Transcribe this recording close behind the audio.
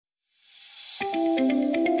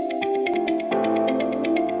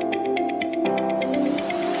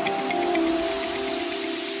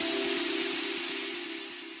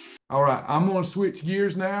I'm going to switch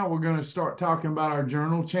gears now. We're going to start talking about our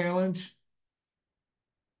journal challenge.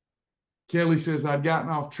 Kelly says, I'd gotten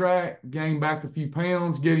off track, gained back a few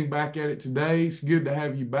pounds, getting back at it today. It's good to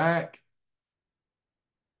have you back.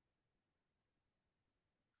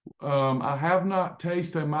 I have not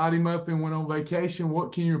tasted a Mighty Muffin when on vacation.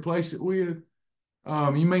 What can you replace it with?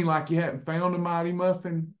 You mean like you hadn't found a Mighty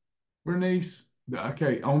Muffin, Bernice?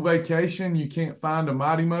 Okay, on vacation, you can't find a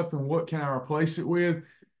Mighty Muffin. What can I replace it with?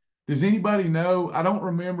 Does anybody know? I don't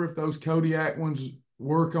remember if those Kodiak ones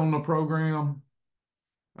work on the program.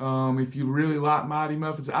 If you really like Mighty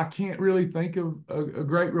Muffins, I can't really think of a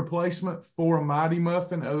great replacement for a Mighty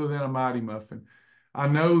Muffin other than a Mighty Muffin. I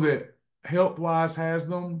know that Healthwise has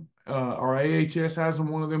them, or AHS has them,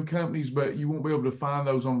 one of them companies, but you won't be able to find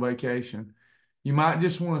those on vacation. You might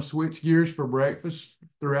just want to switch gears for breakfast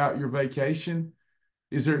throughout your vacation.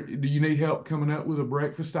 Do you need help coming up with a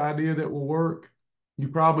breakfast idea that will work? You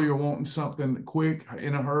probably are wanting something quick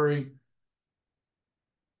in a hurry.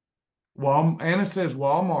 Anna says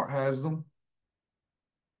Walmart has them.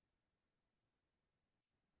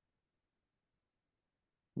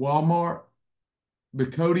 Walmart. The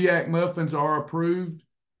Kodiak muffins are approved,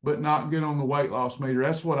 but not good on the weight loss meter.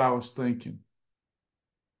 That's what I was thinking.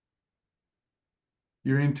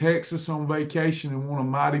 You're in Texas on vacation and want a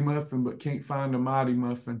Mighty Muffin, but can't find a Mighty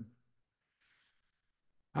Muffin.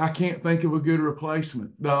 I can't think of a good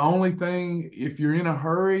replacement. The only thing, if you're in a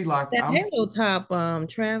hurry, like That Halo Top,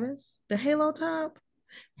 Travis, the Halo Top,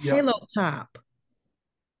 yep. Halo Top.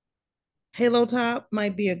 Halo Top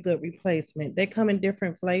might be a good replacement. They come in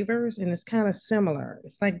different flavors and it's kind of similar.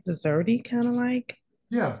 It's like desserty, kind of like.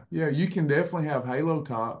 Yeah, you can definitely have Halo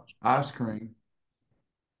Top ice cream.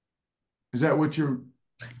 Is that what you're?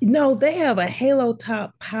 No, they have a Halo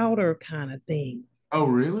Top powder kind of thing. Oh,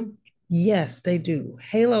 really? Yes, they do.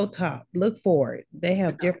 Halo Top. Look for it. They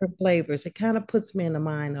have Yeah. different flavors. It kind of puts me in the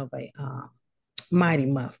mind of a Mighty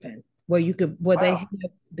Muffin, where they Wow. have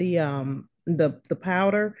the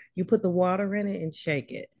powder. You put the water in it and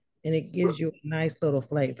shake it, and it Where, gives you a nice little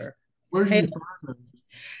flavor. where do Halo. you find them?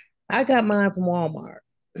 I got mine from Walmart.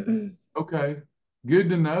 Okay, good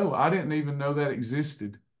to know. I didn't even know that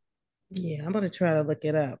existed. Yeah, I'm gonna try to look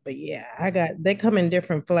it up. But yeah, they come in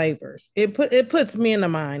different flavors. It puts me in the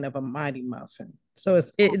mind of a Mighty Muffin. So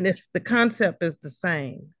it's the concept is the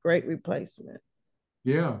same. Great replacement.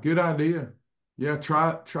 Yeah, good idea. Yeah,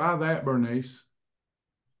 try that, Bernice.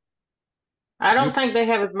 I don't Good. think they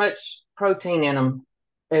have as much protein in them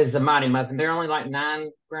as the Mighty Muffin. They're only like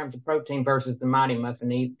 9 grams of protein versus the Mighty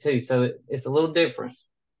Muffin too, so it's a little different.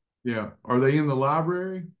 Yeah. Are they in the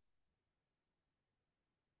library?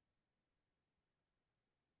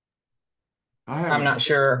 I I'm haven't not heard.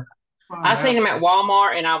 sure. I Find seen out. them at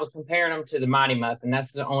Walmart, and I was comparing them to the Mighty Muffin.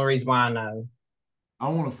 That's the only reason why I know. I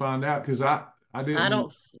want to find out because I I didn't.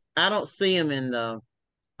 don't I don't see them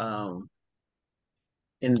um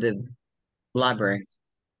in the library.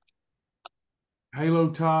 Halo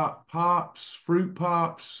Top pops, fruit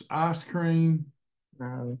pops, ice cream.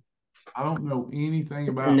 No, I don't know anything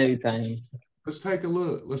it's a about. new thing. Let's take a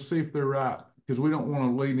look. Let's see if they're right because we don't want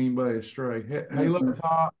to lead anybody astray. Halo Mhm.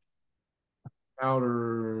 Top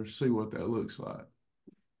powder. See what that looks like.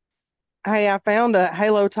 Hey, I found a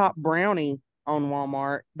Halo Top brownie on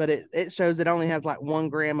Walmart, but it shows it only has like 1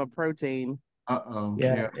 gram of protein. Uh-oh.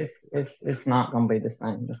 Yeah, Yeah. it's not going to be the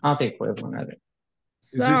same. It's not the equivalent of it.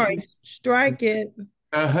 Is this Sorry, strike it.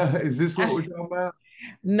 is this what we're talking about?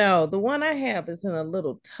 No, the one I have is in a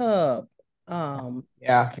little tub. Um,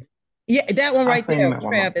 Yeah, yeah, that one I've right seen there, them at Walmart.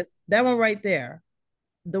 Travis. That one right there.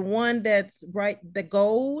 The one that's right, the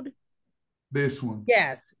gold. This one.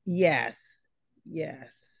 Yes, yes,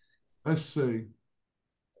 yes. Let's see.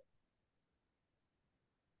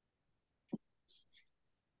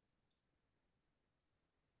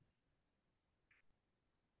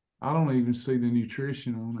 I don't even see the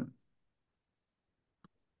nutrition on it.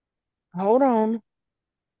 Hold on.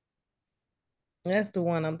 That's the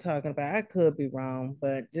one I'm talking about. I could be wrong,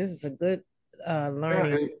 but this is a good Yeah,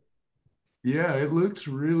 learning. it looks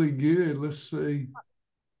really good. Let's see.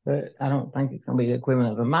 But I don't think it's going to be the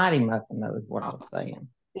equivalent of a Mighty Muffin, though, is what I was saying.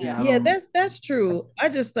 Yeah, I Yeah, don't know. that's true. I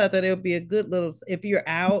just thought that it would be a good little if you're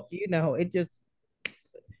out, it just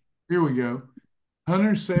Here we go.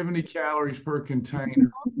 170 calories per container.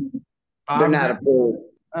 They're Five not grams,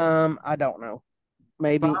 approved. I don't know.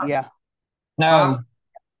 Maybe, five, yeah. five, No,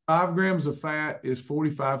 5 grams of fat is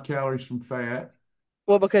 45 calories from fat.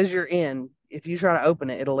 Well, because you're in. If you try to open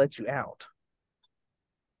it, it'll let you out.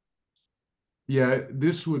 Yeah,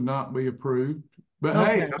 this would not be approved. But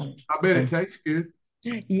hey, okay. I bet it tastes good.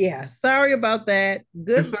 Yeah, sorry about that.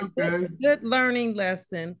 It's Good, okay. good learning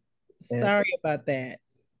lesson. Sorry about that.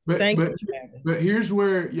 But Thank but you, Travis. but here's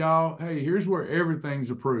where y'all, hey, here's where everything's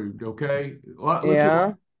approved, okay?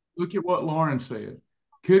 Yeah. Look at what Lauren said.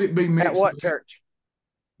 Could it be At mixed what with, church?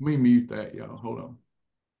 let me mute that, y'all. Hold on.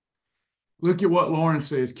 Look at what Lauren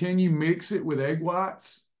says. Can you mix it with egg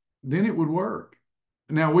whites? Then it would work.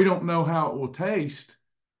 Now we don't know how it will taste,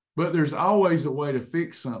 but there's always a way to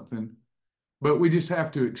fix something, but we just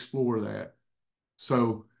have to explore that.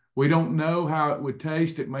 So we don't know how it would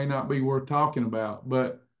taste. It may not be worth talking about,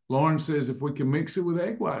 but Lauren says if we can mix it with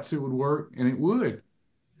egg whites, it would work, and it would.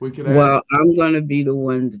 We could add, Well, I'm going to be the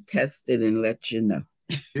one to test it and let you know.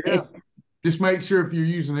 yeah. Just make sure if you're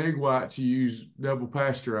using egg whites, you use double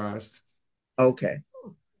pasteurized. Okay.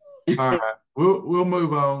 All right, we'll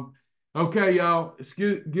move on. Okay, y'all, it's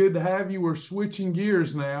good to have you. We're switching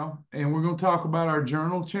gears now, and we're going to talk about our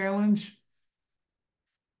journal challenge.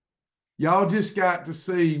 Y'all just got to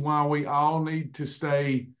see why we all need to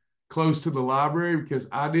stay close to the library, because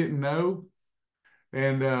I didn't know.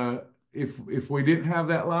 And if we didn't have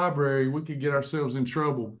that library, we could get ourselves in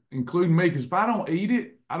trouble, including me, because if I don't eat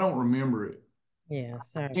it, I don't remember it. Yeah, I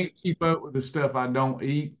sorry. can't keep up with the stuff I don't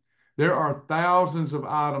eat. There are thousands of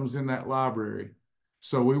items in that library,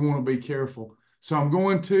 so we want to be careful. So I'm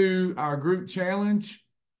going to our group challenge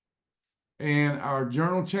and our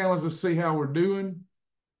journal challenge. Let's see how we're doing.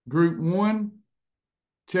 Group 1,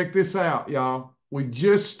 check this out, y'all. We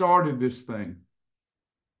just started this thing.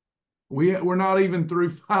 We're not even through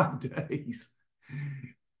 5 days.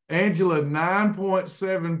 Angela,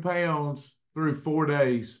 9.7 pounds through 4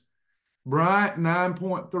 days. Bryant,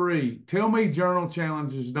 9.3. Tell me journal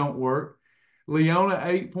challenges don't work. Leona,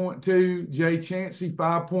 8.2. Jay Chancey,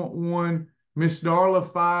 5.1. Miss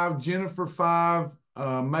Darla, 5. Jennifer, 5.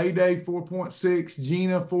 Mayday, 4.6.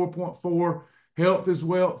 Gina, 4.4. Health is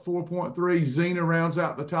Wealth, 4.3. Zena rounds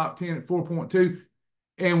out the top 10 at 4.2.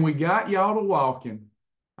 And we got y'all to walking.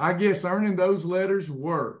 I guess earning those letters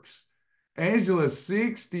works. Angela,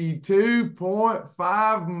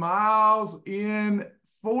 62.5 miles in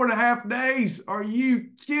 4.5 days. Are you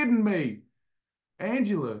kidding me?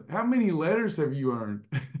 Angela, how many letters have you earned?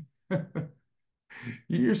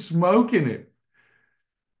 You're smoking it.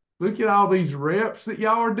 Look at all these reps that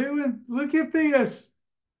y'all are doing. Look at this.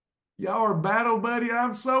 Y'all are battle buddy.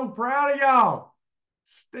 I'm so proud of y'all.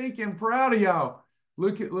 Stinking proud of y'all.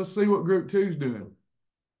 Let's see what group 2's doing.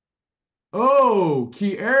 Oh,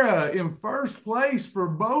 Kiara in first place for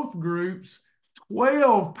both groups,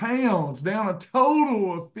 12 pounds, down a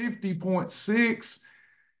total of 50.6.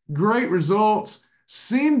 Great results.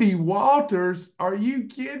 Cindy Walters, are you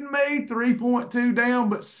kidding me? 3.2 down,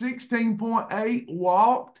 but 16.8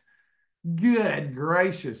 walked. Good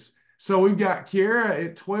gracious. So we've got Kiara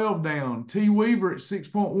at 12 down, T Weaver at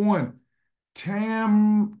 6.1,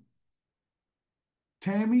 Tammy,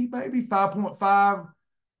 baby, 5.5.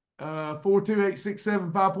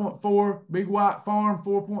 42867 5.4. Big White Farm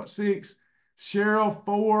 4.6. Cheryl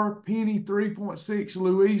 4. Penny 3.6.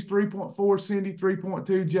 Louise 3.4. Cindy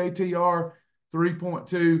 3.2. JTR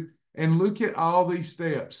 3.2. And look at all these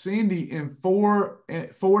steps. Cindy in 4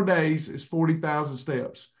 days is 40,000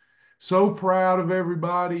 steps. So proud of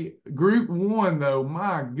everybody. Group 1 though,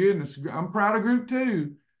 my goodness, I'm proud of group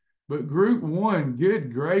 2, but group 1,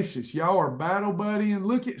 good gracious, y'all are battle buddying.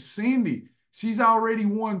 Look at Cindy. She's already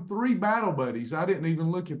won 3 battle buddies. I didn't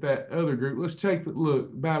even look at that other group. Let's take the look.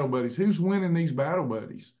 Battle buddies. Who's winning these battle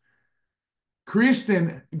buddies?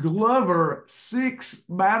 Kristen Glover, 6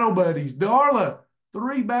 battle buddies. Darla,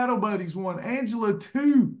 3 battle buddies won. Angela,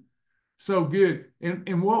 2. So good.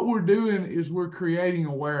 And what we're doing is we're creating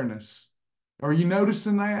awareness. Are you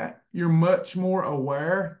noticing that? You're much more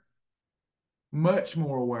aware. Much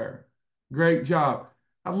more aware. Great job.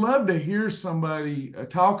 I'd love to hear somebody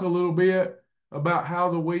talk a little bit about how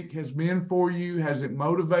the week has been for you. Has it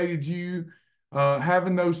motivated you?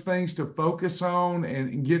 Having those things to focus on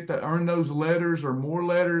and get to earn those letters or more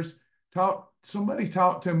letters. Somebody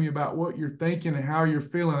talk to me about what you're thinking and how you're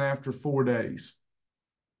feeling after 4 days.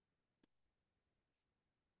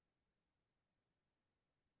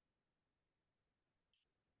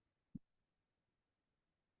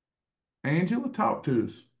 Angela, talk to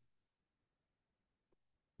us.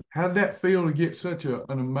 How did that feel to get such an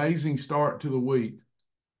amazing start to the week?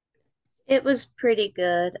 It was pretty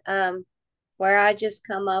good. Where I just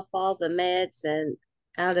come off all the meds and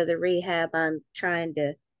out of the rehab, I'm trying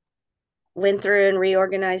to went through and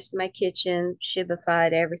reorganized my kitchen,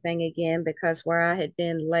 shibified everything again because where I had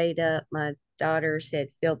been laid up, my daughters had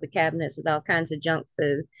filled the cabinets with all kinds of junk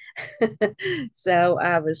food. So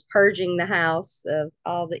I was purging the house of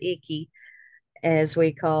all the icky. as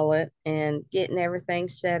we call it, and getting everything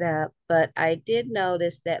set up. But I did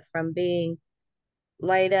notice that from being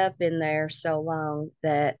laid up in there so long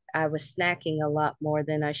that I was snacking a lot more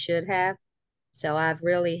than I should have. So I've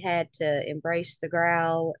really had to embrace the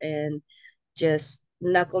growl and just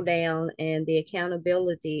knuckle down, and the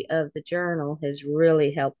accountability of the journal has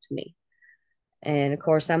really helped me. And of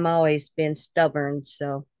course, I'm always been stubborn,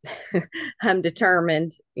 so I'm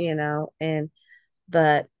determined, and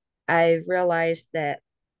but I've realized that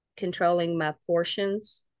controlling my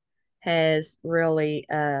portions has really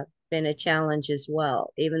been a challenge as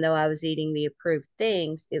well. Even though I was eating the approved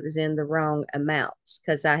things, it was in the wrong amounts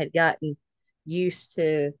because I had gotten used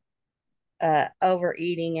to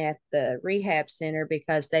overeating at the rehab center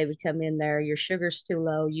because they would come in there, your sugar's too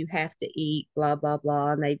low, you have to eat, blah, blah,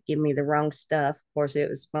 blah. And they'd give me the wrong stuff. Of course, it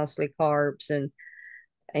was mostly carbs, and,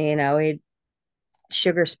 it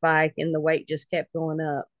sugar spike and the weight just kept going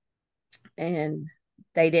up. And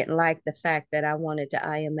they didn't like the fact that I wanted to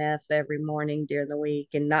IMF every morning during the week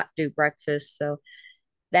and not do breakfast. So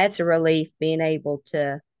that's a relief being able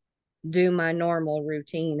to do my normal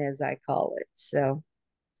routine, as I call it. So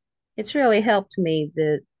it's really helped me,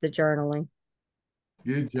 the journaling.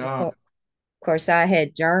 Good Of job. course, I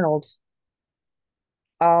had journaled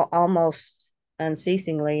almost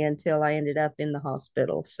unceasingly until I ended up in the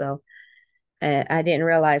hospital. So I didn't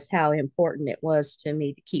realize how important it was to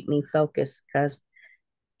me to keep me focused, because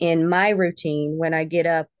in my routine, when I get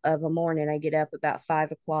up of a morning, I get up about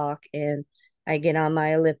 5 o'clock and I get on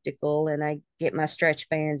my elliptical and I get my stretch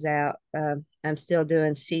bands out. I'm still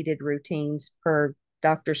doing seated routines per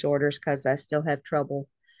doctor's orders because I still have trouble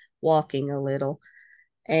walking a little.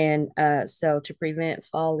 And so to prevent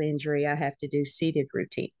fall injury, I have to do seated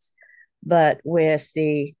routines. But with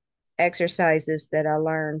the exercises that I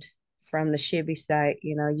learned from the Shibby site,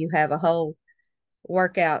 you have a whole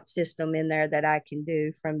workout system in there that I can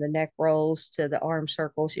do, from the neck rolls to the arm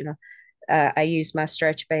circles. I use my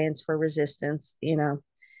stretch bands for resistance.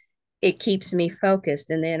 It keeps me focused.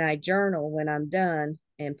 And then I journal when I'm done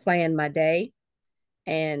and plan my day.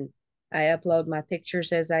 And I upload my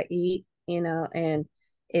pictures as I eat, and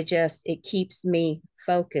it keeps me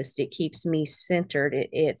focused. It keeps me centered.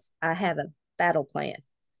 I have a battle plan.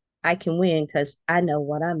 I can win because I know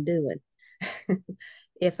what I'm doing.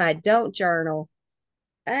 If I don't journal,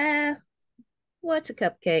 what's a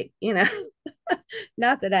cupcake?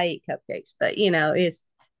 Not that I eat cupcakes, but it's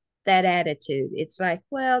that attitude. It's like,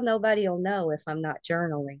 well, nobody will know if I'm not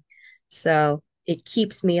journaling. So it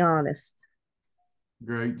keeps me honest.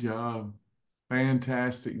 Great job.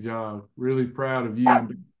 Fantastic job. Really proud of you.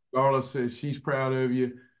 And Darla says she's proud of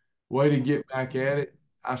you. Way to get back at it.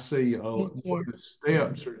 I see Thank you. the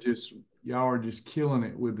steps are just, y'all are just killing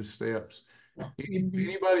it with the steps.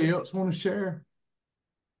 Anybody else want to share?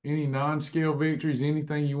 Any non-scale victories,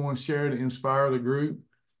 anything you want to share to inspire the group?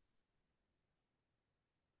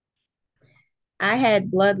 I had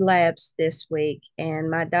blood labs this week, and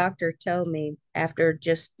my doctor told me after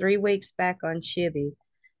just 3 weeks back on Shibby,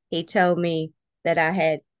 he told me that I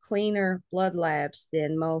had cleaner blood labs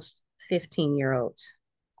than most 15-year-olds.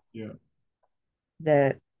 Yeah.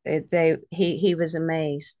 He was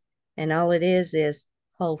amazed, and all it is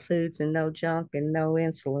whole foods and no junk and no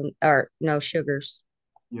insulin or no sugars.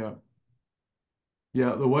 Yeah.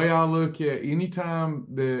 Yeah, the way I look at anytime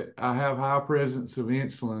that I have high presence of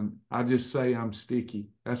insulin, I just say I'm sticky.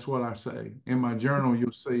 That's what I say. In my journal,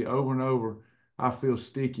 you'll see over and over, I feel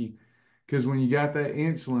sticky. Because when you got that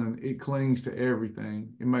insulin, it clings to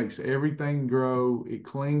everything. It makes everything grow. It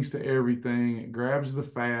clings to everything. It grabs the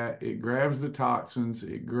fat. It grabs the toxins.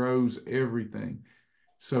 It grows everything.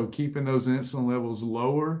 So keeping those insulin levels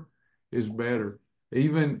lower is better.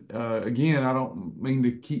 Even again, I don't mean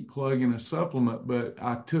to keep plugging a supplement, but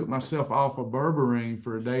I took myself off of berberine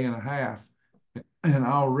for a day and a half, and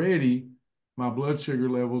already my blood sugar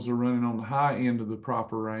levels are running on the high end of the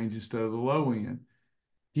proper range instead of the low end.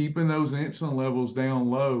 Keeping those insulin levels down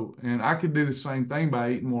low, and I could do the same thing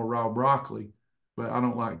by eating more raw broccoli, but I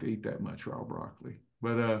don't like to eat that much raw broccoli.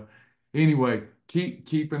 But anyway,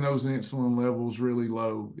 keeping those insulin levels really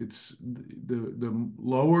low. It's the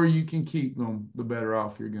lower you can keep them, the better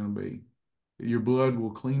off you're going to be. Your blood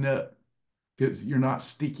will clean up because you're not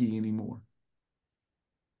sticky anymore.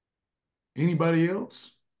 Anybody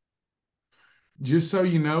else? Just so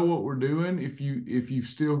you know what we're doing, if you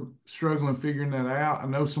still struggling figuring that out, I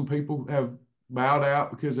know some people have bowed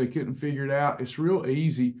out because they couldn't figure it out. It's real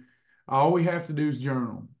easy. All we have to do is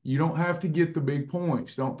journal. You don't have to get the big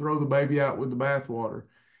points. Don't throw the baby out with the bathwater.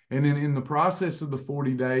 And then in the process of the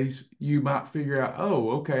 40 days, you might figure out, oh,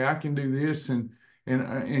 okay, I can do this and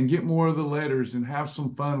get more of the letters and have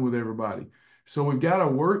some fun with everybody. So we've got a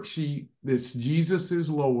worksheet that's Jesus is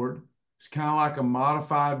Lord. It's kind of like a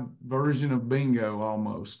modified version of bingo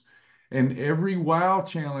almost. And every wow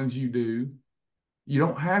challenge you do, you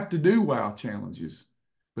don't have to do wow challenges,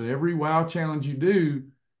 but every wow challenge you do,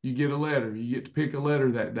 you get a letter. You get to pick a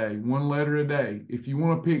letter that day, 1 letter a day. If you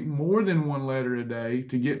want to pick more than 1 letter a day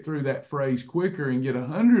to get through that phrase quicker and get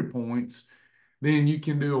 100 points, then you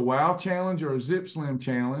can do a wow challenge or a zip slim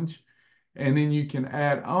challenge. And then you can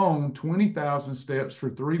add on 20,000 steps for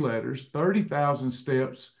 3 letters, 30,000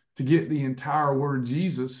 steps to get the entire word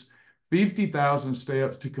Jesus, 50,000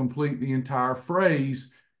 steps to complete the entire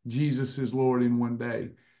phrase, Jesus is Lord, in 1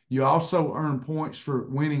 day. You also earn points for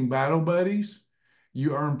winning battle buddies.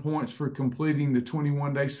 You earn points for completing the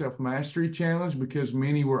 21-day self-mastery challenge because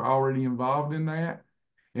many were already involved in that.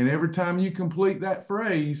 And every time you complete that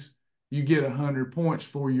phrase, you get 100 points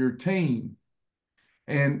for your team.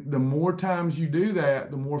 And the more times you do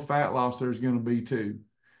that, the more fat loss there's going to be too.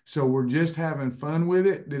 So we're just having fun with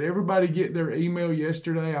it. Did everybody get their email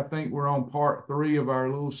yesterday? I think we're on part 3 of our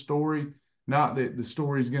little story. Not that the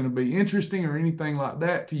story is going to be interesting or anything like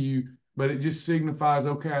that to you, but it just signifies,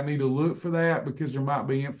 okay, I need to look for that because there might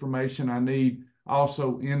be information I need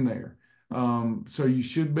also in there. So you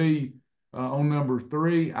should be on number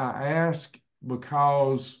 3. I ask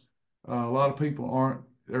because a lot of people are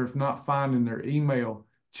not finding their email.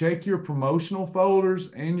 Check your promotional folders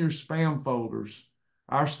and your spam folders.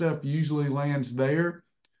 Our stuff usually lands there.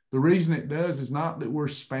 The reason it does is not that we're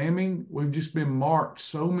spamming. We've just been marked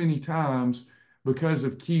so many times because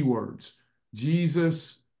of keywords.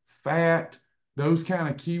 Jesus, fat, those kind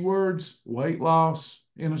of keywords, weight loss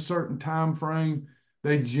in a certain time frame,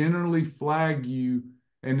 they generally flag you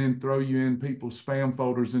and then throw you in people's spam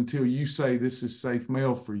folders until you say this is safe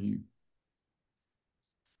mail for you.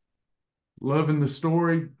 Loving the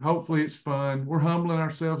story. Hopefully it's fun. We're humbling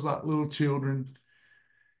ourselves like little children.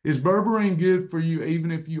 Is berberine good for you even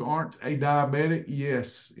if you aren't a diabetic?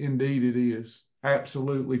 Yes, indeed it is.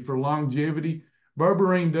 Absolutely. For longevity,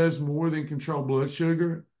 berberine does more than control blood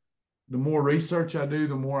sugar. The more research I do,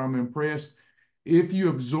 the more I'm impressed. If you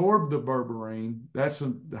absorb the berberine, that's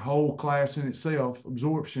the whole class in itself,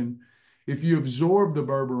 absorption. If you absorb the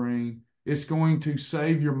berberine, it's going to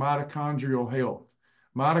save your mitochondrial health.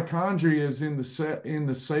 Mitochondria is in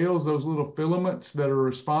the cells, those little filaments that are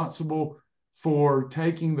responsible for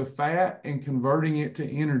taking the fat and converting it to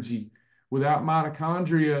energy. Without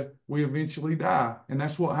mitochondria, we eventually die. And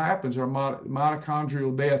that's what happens, our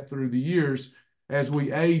mitochondrial death through the years. As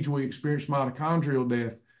we age, we experience mitochondrial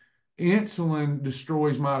death. Insulin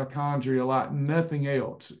destroys mitochondria like nothing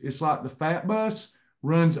else. It's like the fat bus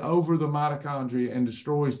runs over the mitochondria and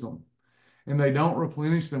destroys them. And they don't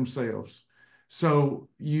replenish themselves. So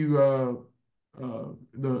you the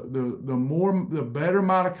better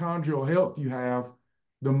mitochondrial health you have,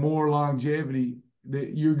 the more longevity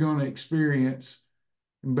that you're going to experience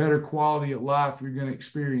and better quality of life you're going to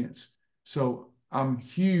experience. So I'm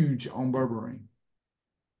huge on berberine.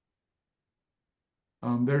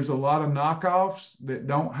 There's a lot of knockoffs that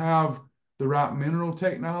don't have the right mineral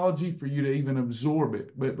technology for you to even absorb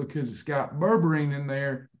it, but because it's got berberine in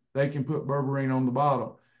there, they can put berberine on the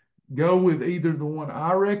bottle. Go with either the one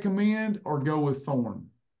I recommend or go with Thorn.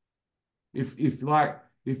 If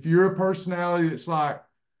you're a personality that's like,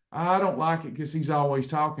 I don't like it because he's always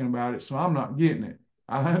talking about it, so I'm not getting it.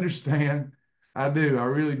 I understand. I do. I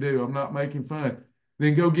really do. I'm not making fun.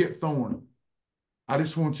 Then go get Thorn. I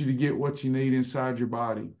just want you to get what you need inside your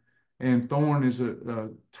body. And Thorn is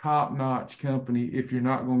a top-notch company if you're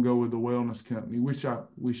not going to go with the wellness company, which I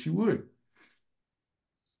wish you would.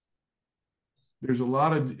 There's a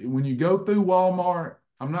lot of, when you go through Walmart,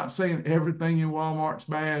 I'm not saying everything in Walmart's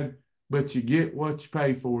bad, but you get what you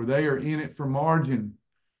pay for. They are in it for margin.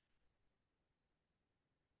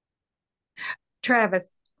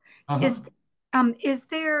 Travis, is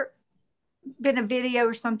there been a video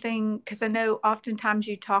or something? Because I know oftentimes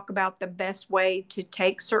you talk about the best way to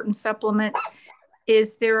take certain supplements.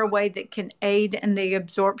 Is there a way that can aid in the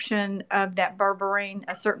absorption of that berberine,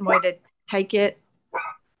 a certain way to take it,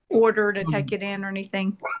 order to take it in or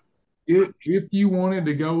anything? If you wanted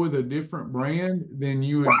to go with a different brand, then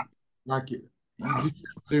you would like it. You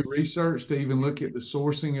just do research to even look at the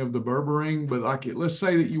sourcing of the berberine. But let's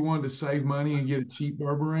say that you wanted to save money and get a cheap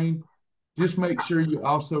berberine, just make sure you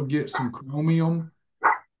also get some chromium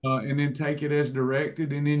and then take it as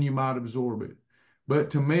directed, and then you might absorb it. But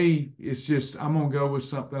to me, it's just, I'm going to go with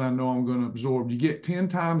something I know I'm going to absorb. You get 10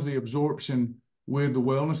 times the absorption with the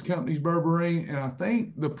wellness company's berberine. And I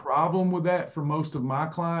think the problem with that for most of my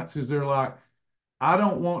clients is they're like, I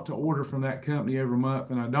don't want to order from that company every month,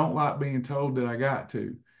 and I don't like being told that I got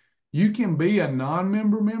to. You can be a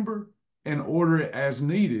non-member member and order it as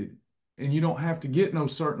needed, and you don't have to get no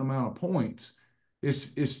certain amount of points.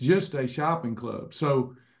 It's just a shopping club.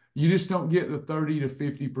 So you just don't get the 30 to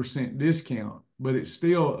 50% discount, but it's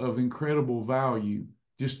still of incredible value.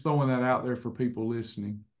 Just throwing that out there for people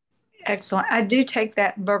listening. Excellent. I do take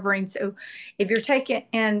that berberine. So if you're taking,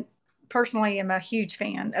 and personally I'm a huge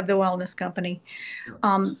fan of the wellness company.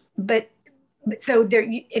 But so there,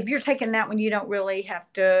 if you're taking that one, you don't really have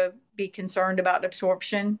to be concerned about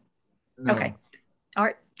absorption. No. Okay. All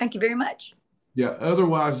right. Thank you very much. Yeah.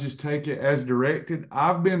 Otherwise, just take it as directed.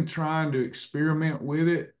 I've been trying to experiment with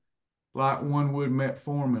it like one would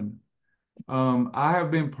metformin. I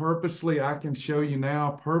have been purposely, I can show you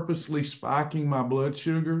now, purposely spiking my blood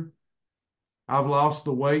sugar. I've lost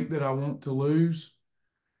the weight that I want to lose.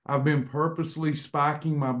 I've been purposely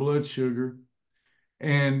spiking my blood sugar.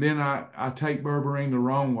 And then I take berberine the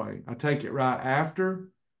wrong way. I take it right after,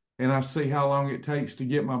 and I see how long it takes to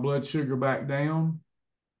get my blood sugar back down.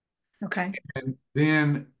 Okay. And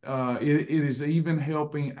then it is even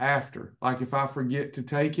helping after. Like if I forget to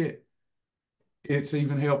take it, it's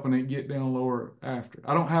even helping it get down lower after.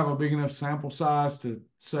 I don't have a big enough sample size to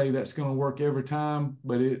say that's going to work every time,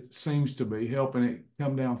 but it seems to be helping it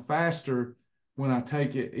come down faster when I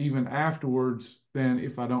take it even afterwards than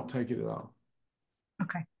if I don't take it at all.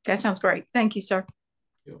 Okay. That sounds great. Thank you, sir.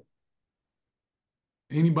 Yep.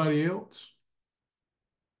 Anybody else?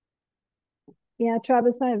 Yeah,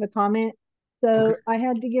 Travis, I have a comment. So Okay. I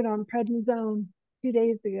had to get on prednisone 2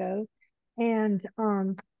 days ago, and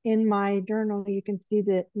in my journal you can see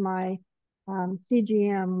that my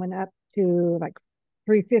CGM went up to like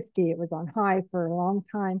 350. It was on high for a long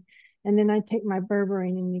time, and then I take my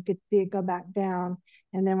berberine and you could see it go back down.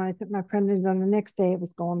 And then when I took my prednisone the next day, it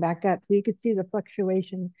was going back up. So you could see the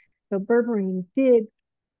fluctuation. So berberine did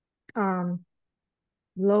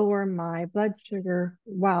lower my blood sugar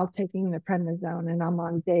while taking the prednisone, and I'm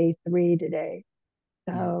on day 3 today.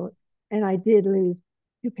 So, and I did lose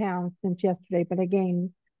 2 pounds since yesterday, but I gained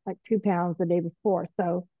like 2 pounds the day before.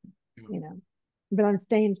 So, but I'm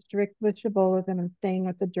staying strict with shibboleth, and I'm staying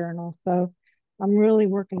with the journal. So I'm really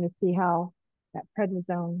working to see how that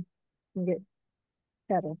prednisone can get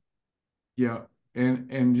better. Yeah.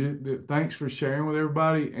 And just thanks for sharing with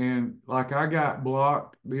everybody. And like I got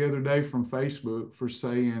blocked the other day from Facebook for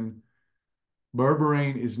saying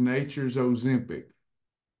berberine is nature's Ozempic.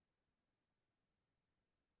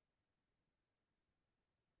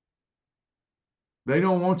 They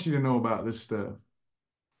don't want you to know about this stuff.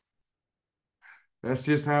 That's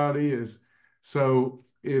just how it is. So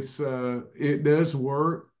it does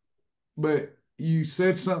work, but you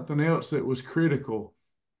said something else that was critical.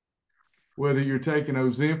 Whether you're taking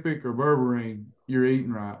Ozempic or berberine, you're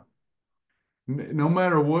eating right. No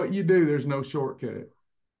matter what you do, there's no shortcut.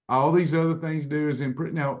 All these other things do is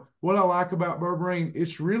improve. Now, what I like about berberine,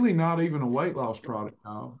 it's really not even a weight loss product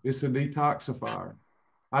now. It's a detoxifier.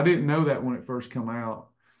 I didn't know that when it first came out.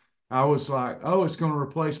 I was like, oh, it's going to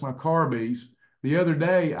replace my carbies. The other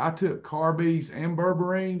day, I took carbies and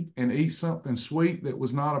berberine and eat something sweet that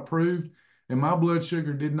was not approved, and my blood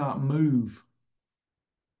sugar did not move.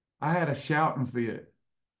 I had a shouting fit.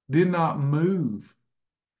 Did not move.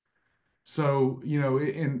 So,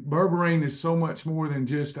 and berberine is so much more than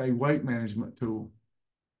just a weight management tool.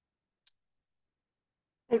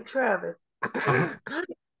 Hey, Travis, how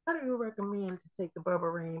do you recommend to take the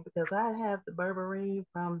berberine? Because I have the berberine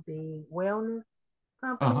from the wellness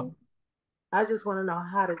company. I just want to know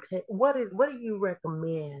how to take. What do you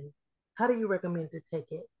recommend? How do you recommend to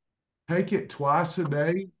take it? Take it twice a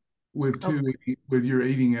day with with your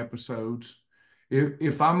eating episodes.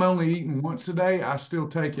 If I'm only eating once a day, I still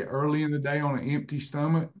take it early in the day on an empty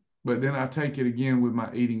stomach, but then I take it again with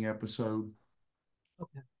my eating episode.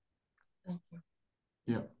 Okay. Thank you.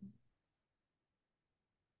 Yeah.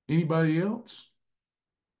 Anybody else?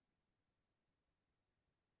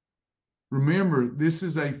 Remember, this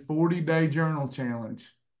is a 40-day journal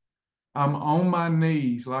challenge. I'm on my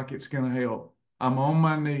knees like it's going to help. I'm on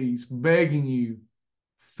my knees begging you,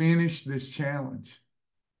 finish this challenge.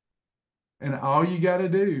 And all you got to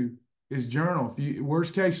do is journal. If you,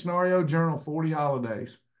 worst case scenario, journal 40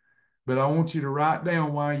 holidays. But I want you to write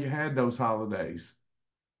down why you had those holidays.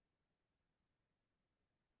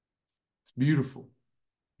 It's beautiful.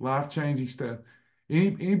 Life-changing stuff.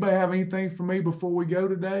 Anybody have anything for me before we go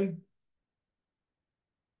today?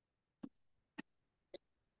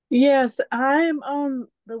 Yes, I'm on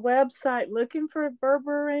the website looking for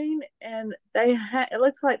berberine, and it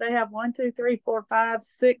looks like they have 1, 2, 3, 4, 5,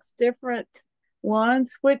 6 different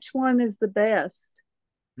ones. Which one is the best?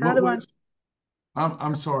 How do I?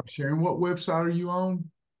 I'm sorry, Sharon. What website are you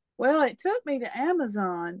on? Well, it took me to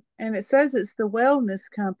Amazon and it says it's the wellness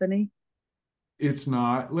company. It's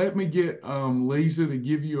not. Let me get Lisa to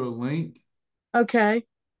give you a link. Okay.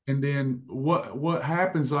 And then what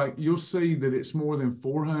happens, like you'll see that it's more than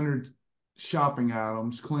 400 shopping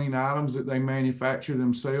items, clean items that they manufacture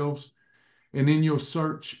themselves. And then you'll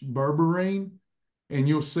search berberine and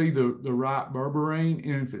you'll see the right berberine.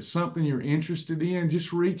 And if it's something you're interested in,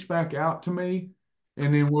 just reach back out to me.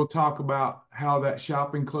 And then we'll talk about how that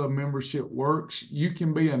shopping club membership works. You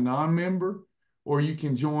can be a non-member or you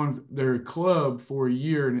can join their club for a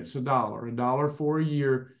year and it's $1 for a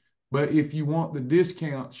year. But if you want the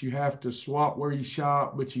discounts, you have to swap where you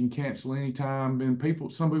shop, but you can cancel anytime. And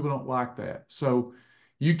some people don't like that. So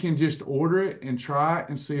you can just order it and try it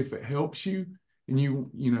and see if it helps you. And you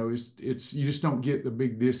just don't get the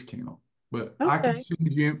big discount. But I can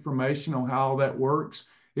send you information on how all that works.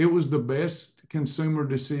 It was the best consumer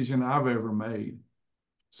decision I've ever made.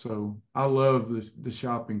 So I love the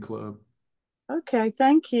shopping club. Okay,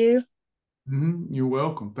 thank you. You're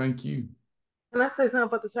welcome. Thank you. Can I say something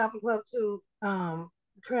about the shopping club too,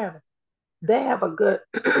 Travis? They have a good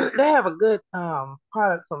they have a good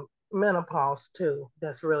product for menopause too.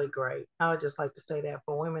 That's really great. I would just like to say that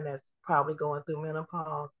for women that's probably going through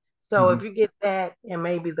menopause. So if you get that and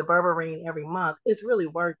maybe the berberine every month, it's really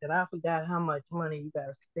worth it. I forgot how much money you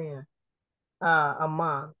gotta spend a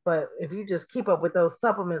month. But if you just keep up with those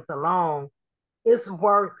supplements alone, it's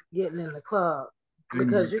worth getting in the club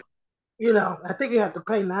because I think you have to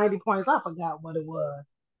pay 90 points. I forgot what it was.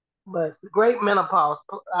 But great menopause.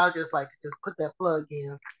 I just like to just put that plug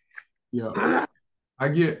in. Yeah.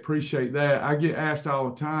 Appreciate that. I get asked all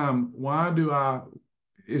the time,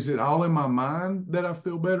 is it all in my mind that I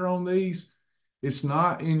feel better on these? It's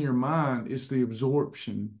not in your mind, it's the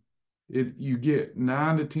absorption. You get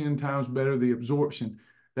 9 to 10 times better the absorption.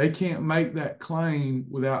 They can't make that claim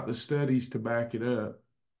without the studies to back it up.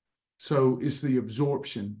 So it's the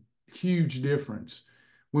absorption, huge difference.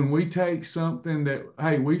 When we take something that,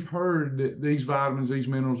 hey, we've heard that these vitamins, these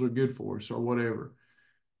minerals are good for us or whatever.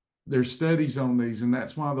 There's studies on these, and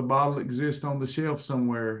that's why the bottle exists on the shelf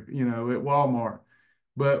somewhere, at Walmart.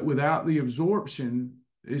 But without the absorption,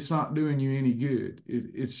 it's not doing you any good.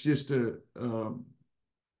 It's just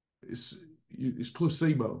it's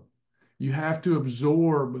placebo. You have to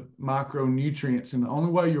absorb micronutrients, and the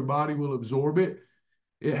only way your body will absorb it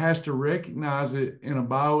has to recognize it in a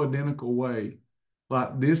bioidentical way.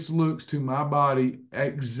 Like this looks to my body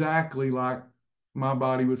exactly like my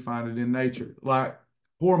body would find it in nature, like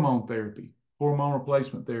hormone therapy, hormone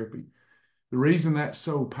replacement therapy. The reason that's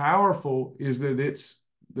so powerful is that it's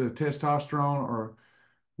the testosterone or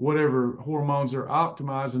whatever hormones are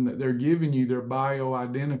optimizing that they're giving you, they're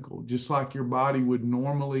bioidentical, just like your body would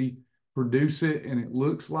normally produce it. And it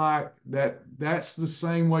looks like that. That's the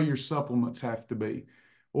same way your supplements have to be.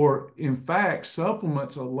 Or in fact,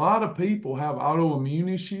 supplements, a lot of people have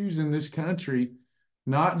autoimmune issues in this country,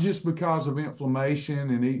 not just because of inflammation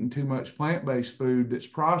and eating too much plant-based food that's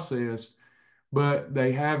processed, but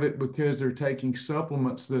they have it because they're taking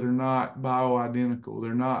supplements that are not bioidentical.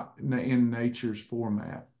 They're not in nature's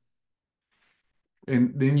format.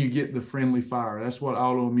 And then you get the friendly fire. That's what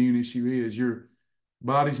autoimmune issue is. Your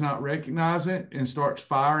body's not recognizing it and starts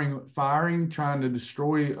firing, trying to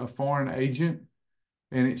destroy a foreign agent,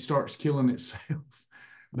 and it starts killing itself,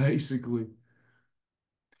 basically.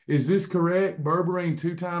 Is this correct? Berberine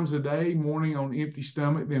 2 times a day, morning on empty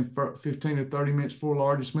stomach, then 15 to 30 minutes before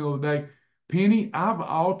largest meal of the day. Penny, I've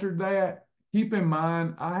altered that. Keep in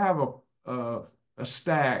mind, I have a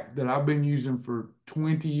stack that I've been using for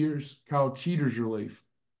 20 years called Cheater's Relief.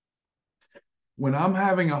 When I'm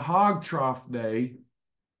having a hog trough day,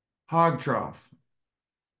 I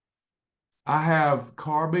have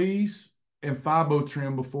Carbees and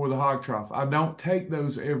Fibotrim before the hog trough. I don't take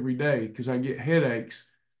those every day because I get headaches,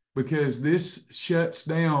 because this shuts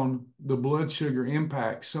down the blood sugar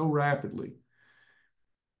impact so rapidly.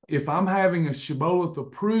 If I'm having a shibboleth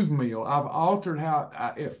approved meal, I've altered how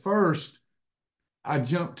at first I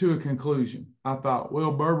jumped to a conclusion. I thought,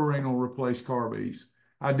 well, berberine will replace Carbees.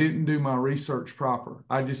 I didn't do my research proper.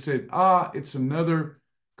 I just said, it's another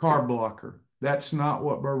carb blocker. That's not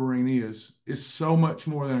what berberine is. It's so much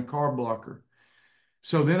more than a carb blocker.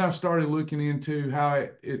 So then I started looking into how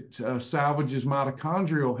it salvages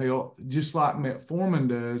mitochondrial health, just like metformin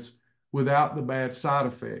does, without the bad side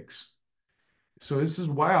effects. So this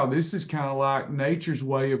is kind of like nature's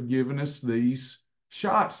way of giving us these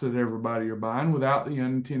shots that everybody are buying without the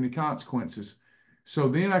unintended consequences. So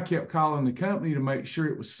then I kept calling the company to make sure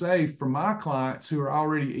it was safe for my clients who are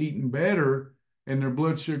already eating better and their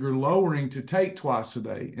blood sugar lowering to take twice a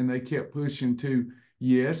day. And they kept pushing to,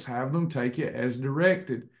 yes, have them take it as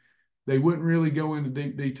directed. They wouldn't really go into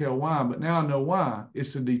deep detail why, but now I know why.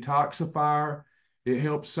 It's a detoxifier. It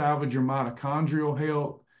helps salvage your mitochondrial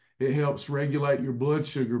health. It helps regulate your blood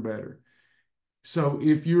sugar better. So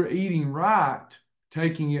if you're eating right,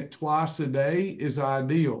 taking it twice a day is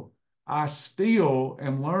ideal. I still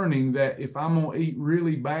am learning that if I'm going to eat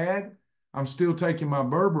really bad, I'm still taking my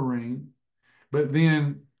berberine, but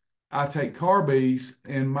then I take carbies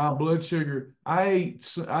and my blood sugar. I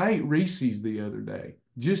ate Reese's the other day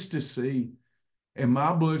just to see, and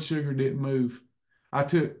my blood sugar didn't move. I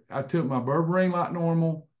took my berberine like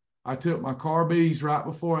normal. I took my carbies right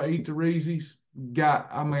before I eat the Reese's. I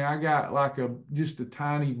got like just a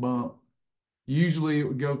tiny bump. Usually it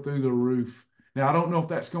would go through the roof. Now I don't know if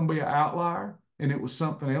that's going to be an outlier and it was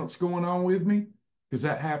something else going on with me, because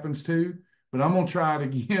that happens too. But I'm going to try it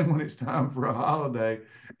again when it's time for a holiday,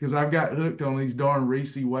 because I've got hooked on these darn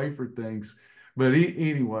Reese wafer things. But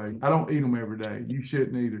anyway, I don't eat them every day. You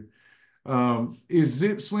shouldn't either. Is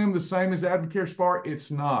Zip Slim the same as Advocare Spark?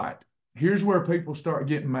 It's not. Here's where people start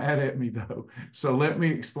getting mad at me though. So let me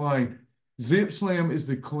explain. Zip Slim is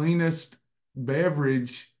the cleanest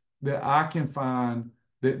beverage that I can find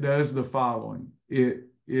that does the following. It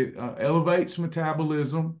elevates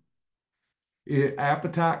metabolism. It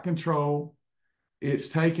appetite control. It's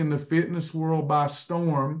taken the fitness world by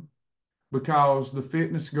storm, because the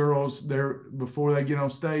fitness girls, before they get on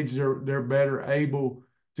stage, they're better able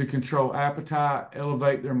to control appetite,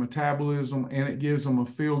 elevate their metabolism, and it gives them a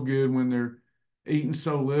feel good when they're eating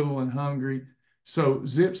so little and hungry. So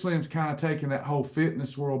Zip Slim's kind of taken that whole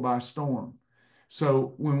fitness world by storm.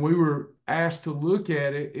 So when we were asked to look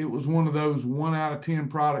at it, it was one of those 1 out of 10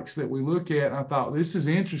 products that we look at. And I thought, this is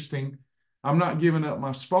interesting. I'm not giving up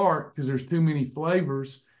my Spark because there's too many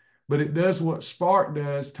flavors, but it does what Spark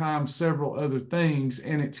does times several other things,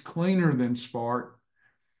 and it's cleaner than Spark.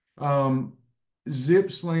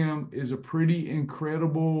 Zip Slim is a pretty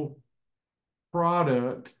incredible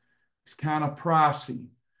product. It's kind of pricey.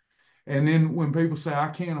 And then when people say, I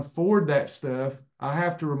can't afford that stuff, I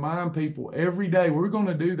have to remind people every day, we're going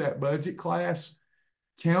to do that budget class,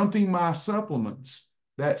 counting my supplements.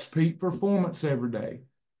 That's Peak Performance every day,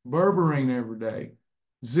 berberine every day,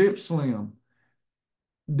 Zip Slim.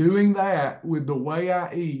 Doing that with the way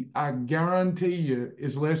I eat, I guarantee you,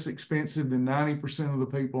 is less expensive than 90% of the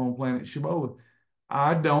people on planet Shibboleth.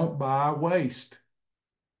 I don't buy waste.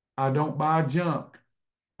 I don't buy junk.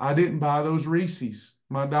 I didn't buy those Reese's.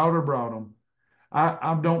 My daughter brought them.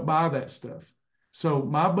 I don't buy that stuff. So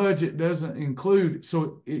my budget doesn't include,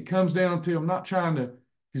 so it comes down to, I'm not trying to,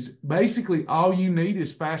 because basically all you need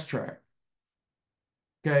is Fast Track.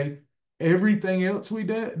 Okay. Everything else we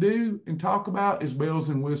do and talk about is bells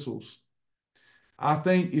and whistles. I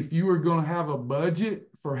think if you are going to have a budget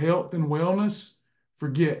for health and wellness,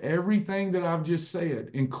 forget everything that I've just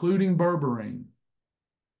said, including berberine.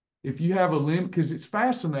 If you have a limit, because it's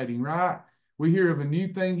fascinating, right? We hear of a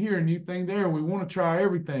new thing here, a new thing there. We want to try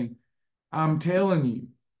everything. I'm telling you,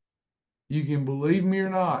 you can believe me or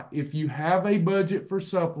not, if you have a budget for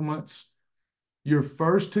supplements, your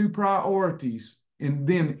first two priorities, and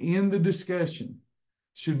then in the discussion,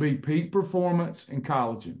 should be peak performance and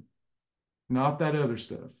collagen, not that other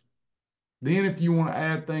stuff. Then if you want to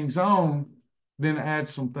add things on, then add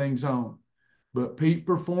some things on. But peak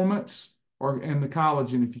performance and the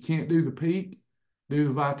collagen, if you can't do the peak, do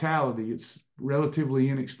the vitality. It's relatively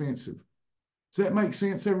inexpensive. Does that make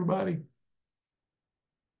sense, everybody?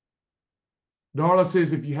 Darla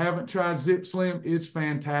says, if you haven't tried Zip Slim, it's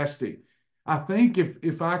fantastic. I think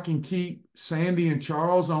if I can keep Sandy and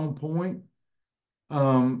Charles on point,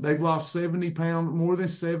 they've lost 70 pounds, more than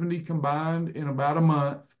 70 combined in about a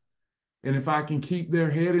month. And if I can keep their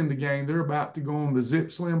head in the game, they're about to go on the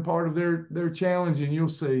Zip Slim part of their challenge, and you'll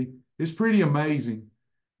see. It's pretty amazing.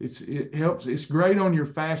 It helps. It's great on your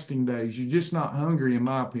fasting days. You're just not hungry, in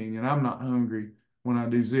my opinion. I'm not hungry when I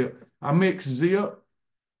do Zip. I mix Zip.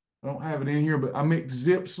 I don't have it in here, but I mix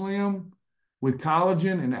Zip Slim with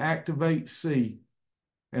collagen and Activate C,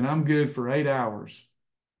 and I'm good for 8 hours.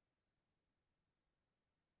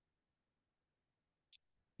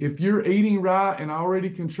 If you're eating right and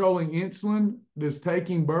already controlling insulin, does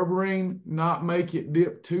taking berberine not make it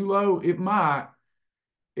dip too low? It might.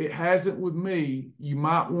 It hasn't with me. You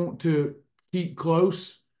might want to keep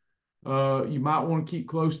close. You might want to keep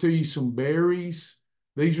close to you some berries.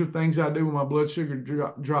 These are things I do when my blood sugar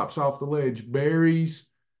drops off the ledge. Berries,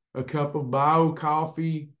 a cup of bio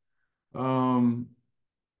coffee, some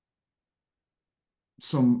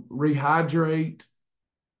rehydrate,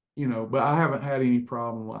 but I haven't had any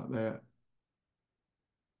problem like that.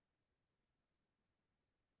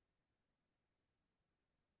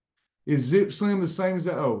 Is Zip Slim the same as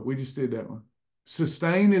that? Oh, we just did that one.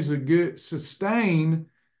 Sustain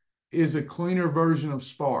is a cleaner version of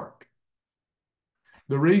Spark.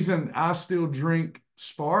 The reason I still drink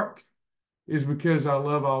Spark is because I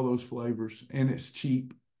love all those flavors and it's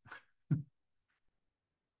cheap.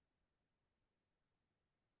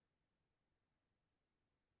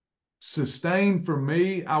 Sustain for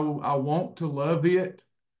me, I want to love it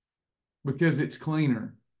because it's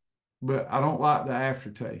cleaner, but I don't like the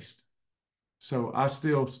aftertaste. So I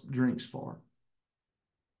still drink Spark.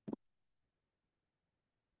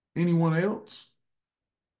 Anyone else?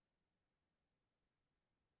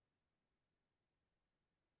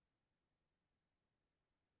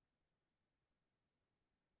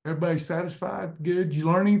 Everybody satisfied? Good. You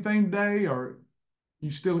learn anything today, or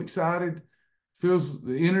you still excited? Feels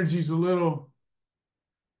the energy's a little,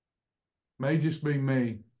 may just be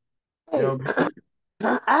me. Hey, Y'all,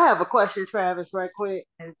 I have a question, Travis, right quick,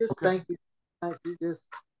 and just okay. thank you.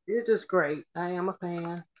 You're just great. I am a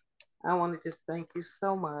fan. I want to just thank you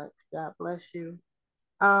so much. God bless you.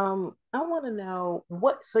 I want to know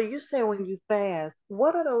what. So you say when you fast,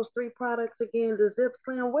 what are those three products again? The Zip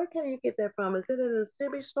Slim. Where can you get that from? Is it in the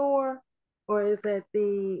City store, or is it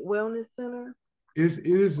the Wellness Center? It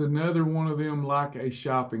is another one of them like a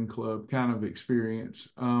shopping club kind of experience.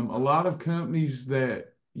 A lot of companies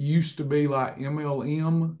that used to be like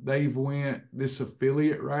MLM, they've went this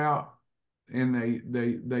affiliate route and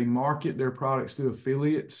they market their products to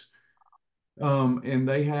affiliates. And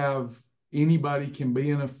they have anybody can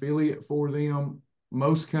be an affiliate for them.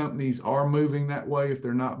 Most companies are moving that way if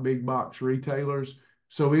they're not big box retailers.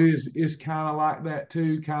 So it's kind of like that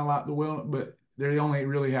too, kind of like the well, but they only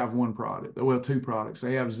really have one product. Well, two products.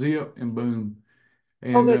 They have Zip and Boom.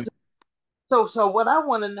 And Okay, so what I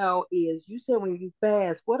want to know is, you said when you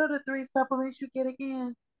fast, what are the three supplements you get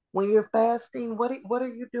again? When you're fasting, what are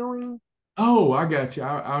you doing? oh, I got you.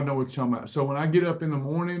 I know what you're talking about. So when I get up in the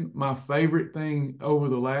morning, my favorite thing over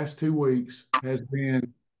the last 2 weeks has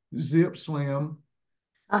been Zip Slim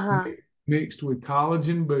Uh-huh. mixed with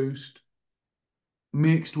Collagen Boost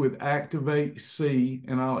mixed with Activate C,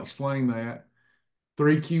 and I'll explain that.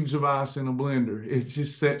 3 cubes of ice in a blender. It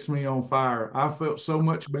just sets me on fire. I felt so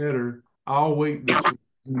much better all week this week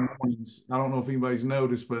in the mornings. I don't know if anybody's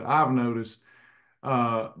noticed, but I've noticed.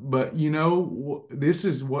 But you know, this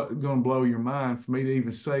is what's going to blow your mind for me to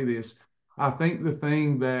even say this. I think the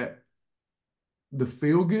thing that the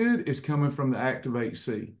feel good is coming from the Activate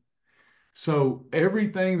C. So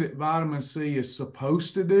everything that vitamin C is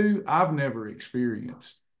supposed to do, I've never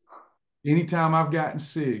experienced. Anytime I've gotten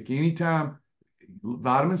sick, anytime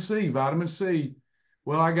vitamin C.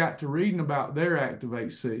 Well, I got to reading about their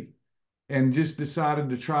Activate C and just decided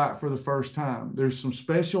to try it for the first time. There's some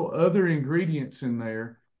special other ingredients in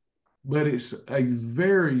there, but it's a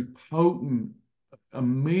very potent,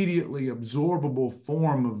 immediately absorbable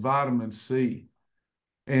form of vitamin C.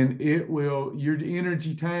 And it will, your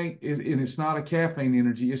energy tank, and it's not a caffeine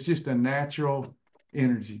energy, it's just a natural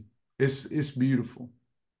energy. It's beautiful.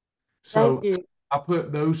 Thank So you. I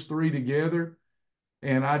put those three together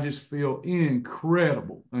and I just feel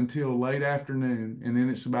incredible until late afternoon. And then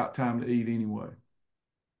it's about time to eat anyway.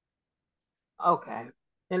 Okay.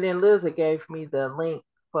 And then Liza gave me the link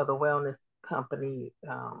for the wellness company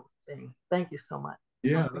thing. Thank you so much. I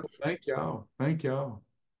Yeah, appreciate it. thank y'all. Thank y'all.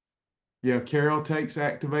 Yeah, Carol takes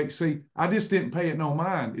Activate C. I just didn't pay it no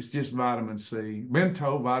mind. It's just vitamin C. Been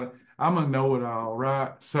told I'm a know-it-all,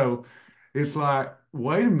 right? So it's like,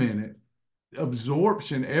 wait a minute.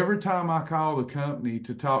 Absorption, every time I call the company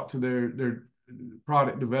to talk to their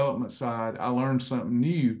product development side, I learn something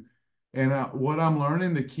new. And what I'm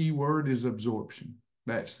learning, the key word is absorption.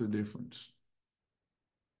 That's the difference.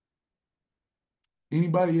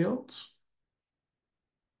 Anybody else?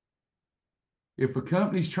 If a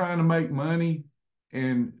company's trying to make money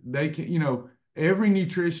and they can, every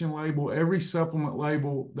nutrition label, every supplement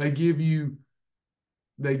label, they give you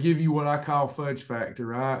what I call fudge factor,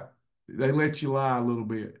 right? They let you lie a little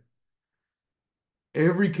bit.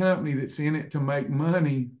 Every company that's in it to make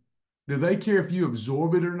money, do they care if you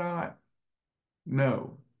absorb it or not?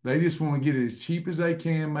 No. They just want to get it as cheap as they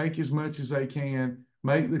can, make as much as they can,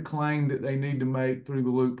 make the claim that they need to make through the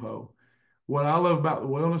loophole. What I love about the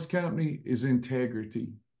wellness company is integrity.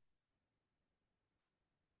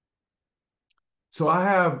 So I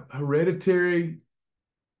have hereditary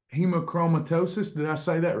hemochromatosis. Did I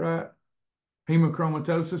say that right?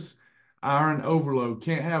 Hemochromatosis, iron overload.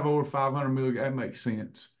 Can't have over 500 milligrams. That makes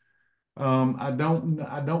sense. I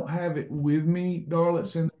don't have it with me, darling.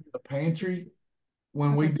 It's in the pantry.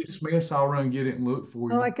 When we Okay. dismiss, I'll run get it and look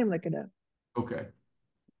for you. Oh, I can look it up. Okay.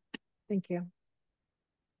 Thank you.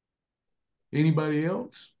 Anybody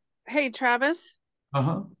else? Hey, Travis,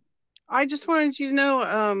 Uh-huh. I just wanted you to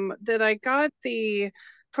know that I got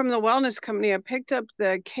from the wellness company, I picked up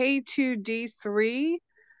the K2D3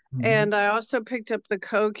 and I also picked up the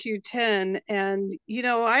CoQ10. And,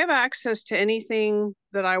 I have access to anything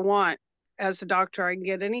that I want. As a doctor, I can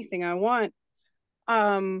get anything I want.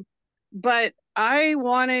 But I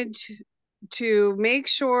wanted to make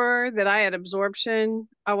sure that I had absorption.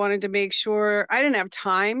 I wanted to make sure I didn't have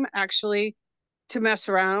time actually to mess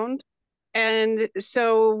around. And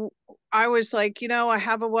so I was like, I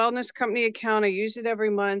have a wellness company account. I use it every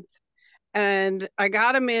month. And I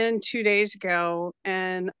got them in 2 days ago,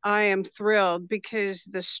 and I am thrilled because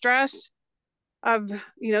the stress of,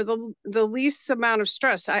 the least amount of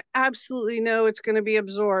stress, I absolutely know it's going to be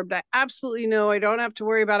absorbed. I absolutely know I don't have to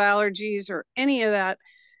worry about allergies or any of that.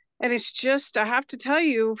 And it's just, I have to tell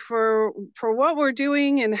you, for what we're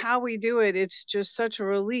doing and how we do it, it's just such a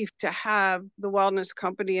relief to have the wellness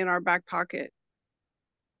company in our back pocket.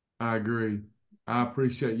 I agree. I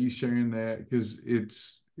appreciate you sharing that because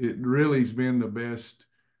it really has been the best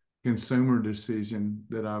consumer decision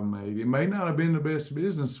that I've made. It may not have been the best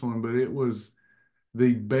business one, but it was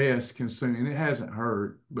the best consumer, and it hasn't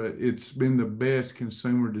hurt, but it's been the best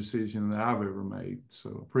consumer decision that I've ever made.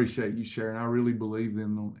 So appreciate you sharing. I really believe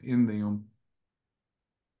in them.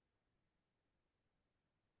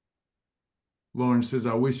 Lauren says,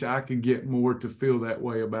 I wish I could get more to feel that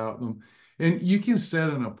way about them. And you can set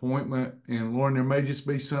an appointment, and Lauren, there may just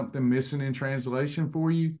be something missing in translation for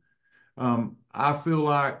you. I feel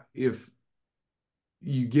like if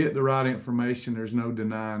you get the right information, there's no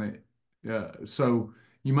denying it. So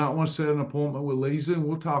you might want to set an appointment with Lisa, and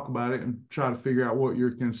we'll talk about it and try to figure out what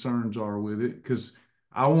your concerns are with it, because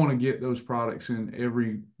I want to get those products in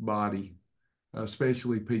every body,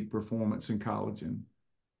 especially peak performance and collagen.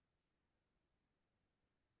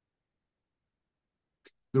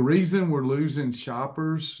 The reason we're losing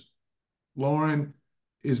shoppers, Lauren,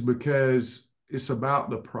 is because it's about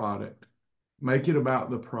the product. Make it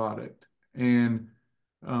about the product, and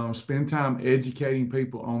spend time educating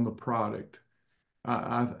people on the product.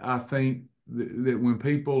 I think that when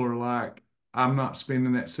people are like, I'm not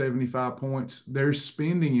spending that 75 points, they're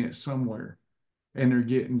spending it somewhere and they're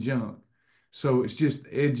getting junk. So it's just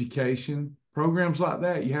education. Programs like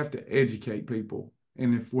that, you have to educate people.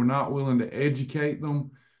 And if we're not willing to educate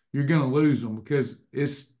them, you're going to lose them because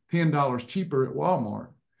it's $10 cheaper at Walmart.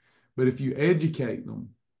 But if you educate them,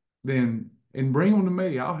 and bring them to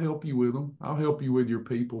me, I'll help you with them. I'll help you with your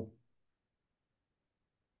people.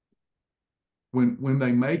 When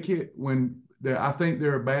they make it, I think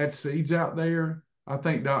there are bad seeds out there. I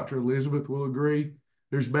think Dr. Elizabeth will agree.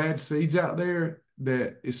 There's bad seeds out there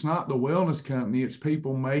that it's not the wellness company, it's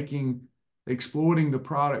people exploiting the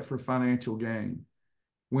product for financial gain,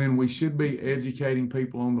 when we should be educating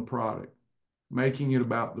people on the product, making it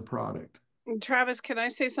about the product. And Travis, can I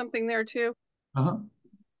say something there too? Uh-huh.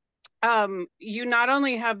 You not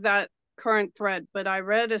only have that current threat, but I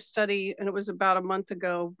read a study, and it was about a month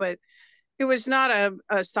ago, but it was not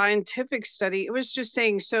a scientific study. It was just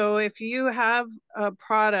saying, so if you have a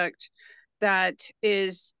product that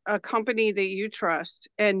is a company that you trust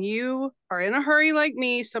and you are in a hurry like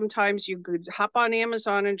me, sometimes you could hop on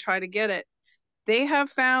Amazon and try to get it. They have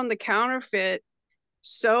found the counterfeit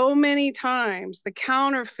so many times, the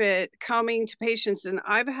counterfeit coming to patients. And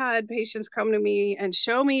I've had patients come to me and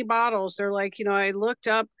show me bottles. They're like, I looked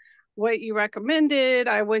up what you recommended.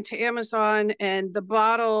 I went to Amazon, and the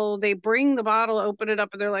bottle, they bring the bottle, open it up,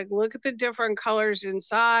 and they're like, look at the different colors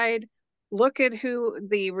inside. Look at who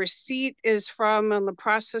the receipt is from on the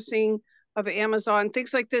processing of Amazon,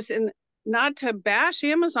 things like this. And not to bash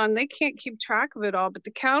Amazon, they can't keep track of it all, but the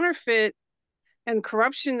counterfeit and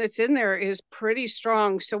corruption that's in there is pretty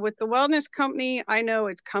strong. So with the wellness company, I know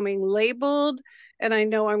it's coming labeled, and I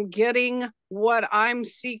know I'm getting what I'm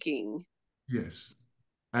seeking. Yes,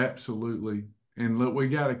 absolutely. And look, we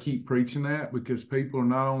got to keep preaching that, because people are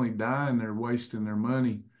not only dying, they're wasting their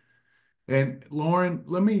money. And Lauren,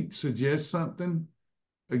 let me suggest something.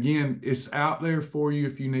 Again, it's out there for you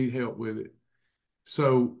if you need help with it.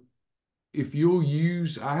 So if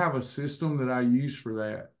I have a system that I use for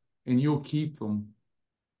that, and you'll keep them.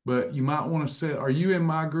 But you might want to are you in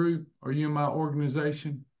my group? Are you in my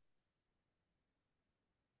organization?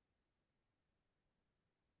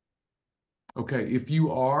 Okay, if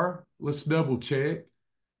you are, let's double check,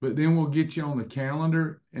 but then we'll get you on the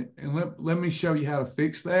calendar, and let me show you how to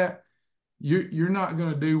fix that. You're not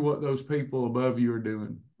going to do what those people above you are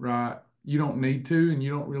doing, right? You don't need to, and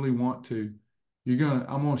you don't really want to. I'm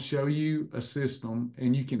going to show you a system,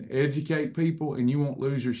 and you can educate people, and you won't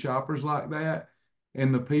lose your shoppers like that.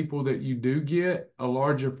 And the people that you do get, a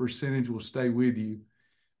larger percentage will stay with you.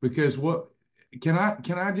 Because can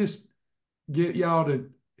I just get y'all to,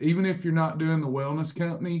 even if you're not doing the wellness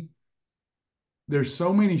company, there's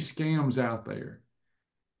so many scams out there.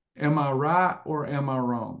 Am I right or am I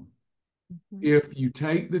wrong? If you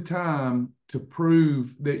take the time to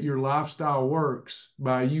prove that your lifestyle works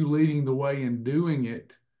by you leading the way and doing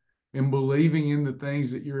it and believing in the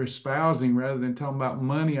things that you're espousing rather than talking about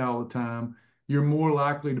money all the time, you're more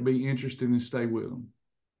likely to be interested and stay with them.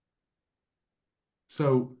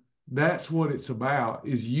 So that's what it's about,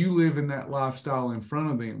 is you living that lifestyle in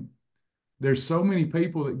front of them. There's so many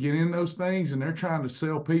people that get in those things and they're trying to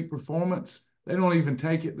sell peak performance. They don't even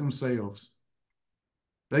take it themselves.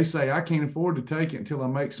 They say, I can't afford to take it until I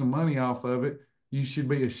make some money off of it. You should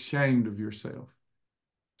be ashamed of yourself.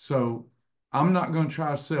 So I'm not going to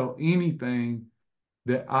try to sell anything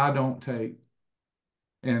that I don't take.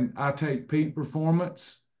 And I take peak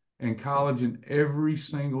performance and collagen every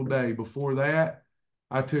single day. Before that,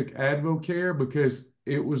 I took AdvoCare because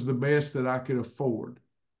it was the best that I could afford.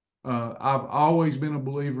 I've always been a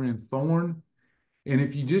believer in Thorne. And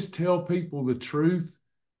if you just tell people the truth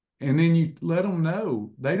and then you let them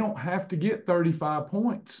know, they don't have to get 35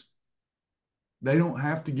 points. They don't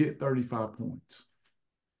have to get 35 points.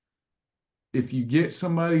 If you get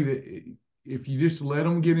somebody if you just let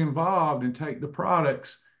them get involved and take the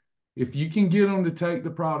products, if you can get them to take the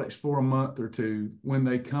products for a month or two, when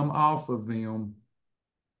they come off of them,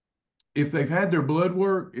 if they've had their blood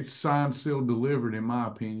work, it's signed, sealed, delivered, in my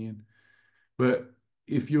opinion. But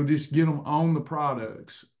if you'll just get them on the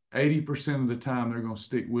products, 80% of the time they're going to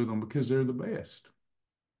stick with them because they're the best.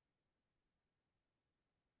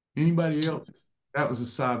 Anybody else? That was a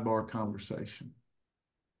sidebar conversation.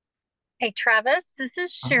 Hey, Travis, this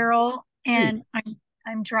is Cheryl, and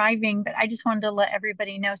I'm driving, but I just wanted to let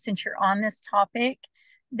everybody know, since you're on this topic,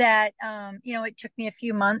 that it took me a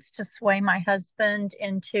few months to sway my husband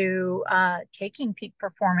into taking Peak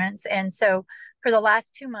Performance. And so for the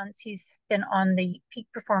last 2 months, he's been on the Peak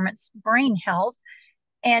Performance Brain Health,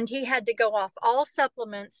 and he had to go off all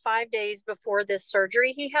supplements 5 days before this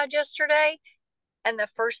surgery he had yesterday. And the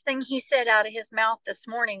first thing he said out of his mouth this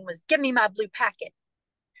morning was, "Give me my blue packet."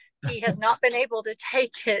 He has not been able to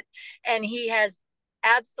take it, and he has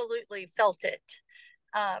absolutely felt it.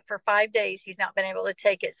 For 5 days, he's not been able to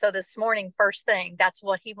take it. So this morning, first thing, that's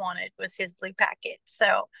what he wanted, was his blue packet.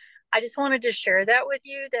 So I just wanted to share that with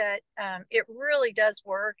you, that it really does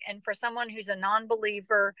work. And for someone who's a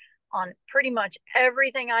non-believer on pretty much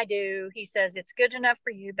everything I do, he says it's good enough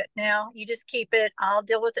for you, but now you just keep it. I'll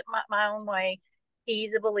deal with it my own way.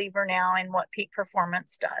 He's a believer now in what Peak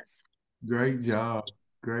Performance does. Great job.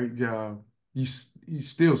 Great job. You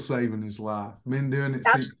still saving his life. Been doing it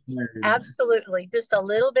since married. Absolutely. Just a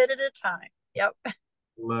little bit at a time. Yep.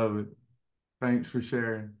 Love it. Thanks for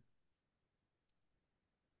sharing.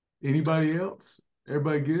 Anybody else?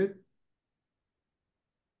 Everybody good?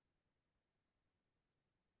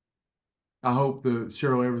 I hope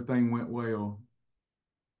Cheryl, everything went well.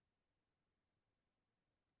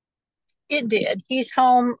 It did. He's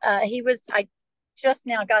home. I just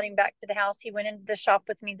now got him back to the house. He went into the shop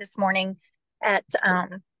with me this morning at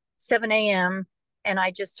 7 a.m. and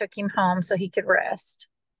I just took him home so he could rest.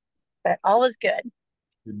 But all is good.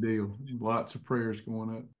 Good deal. Lots of prayers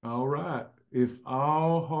going up. All right. If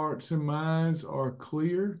all hearts and minds are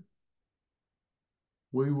clear,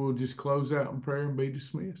 we will just close out in prayer and be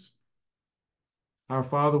dismissed. Our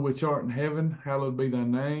Father, which art in heaven, hallowed be thy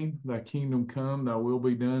name. Thy kingdom come, thy will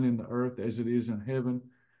be done in the earth as it is in heaven.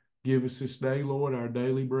 Give us this day, Lord, our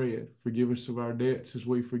daily bread. Forgive us of our debts as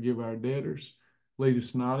we forgive our debtors. Lead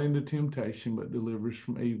us not into temptation, but deliver us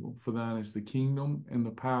from evil. For thine is the kingdom and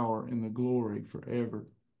the power and the glory forever.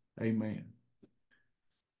 Amen.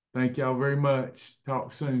 Thank y'all very much.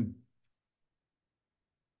 Talk soon.